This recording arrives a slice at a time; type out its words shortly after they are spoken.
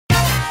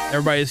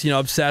Everybody's,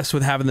 obsessed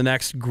with having the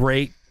next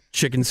great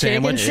chicken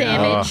sandwich.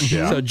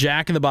 So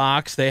Jack in the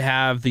Box, they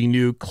have the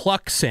new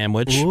Cluck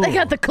sandwich. Ooh. They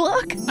got the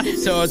Cluck.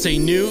 So it's a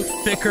new,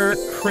 thicker,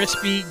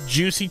 crispy,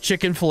 juicy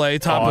chicken fillet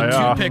topped with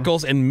 2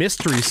 pickles and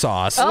mystery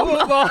sauce. We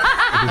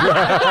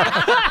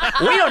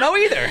don't know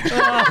either.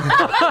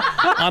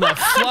 On a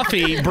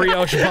fluffy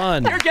brioche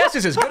bun. Your guess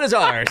is as good as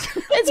ours.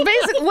 It's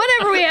basically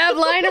whatever we have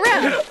lying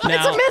around.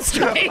 It's a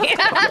mystery.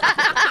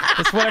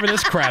 It's whatever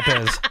this crap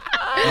is.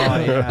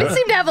 We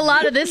seem to have a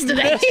lot of this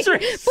today.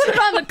 Put it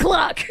on the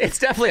Cluck. It's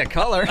definitely a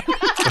color.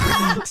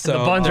 So,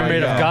 the buns are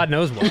made of God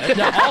knows what.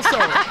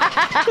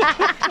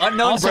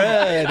 Unknown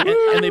bread.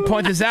 And they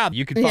point this out.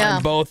 You can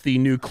find both the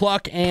new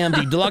Cluck and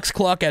the deluxe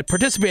Cluck at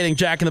participating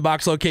Jack in the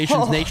Box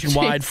locations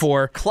nationwide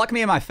for Cluck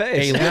me in my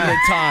face. A limited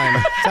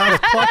time. Sounds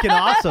clucking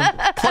awesome.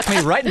 Cluck me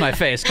right in my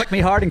face. Cluck me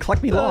hard and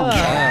cluck me long.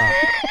 I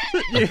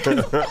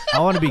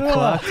want to be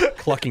clucked.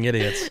 Clucking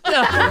idiots.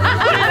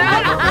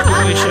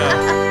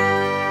 Show.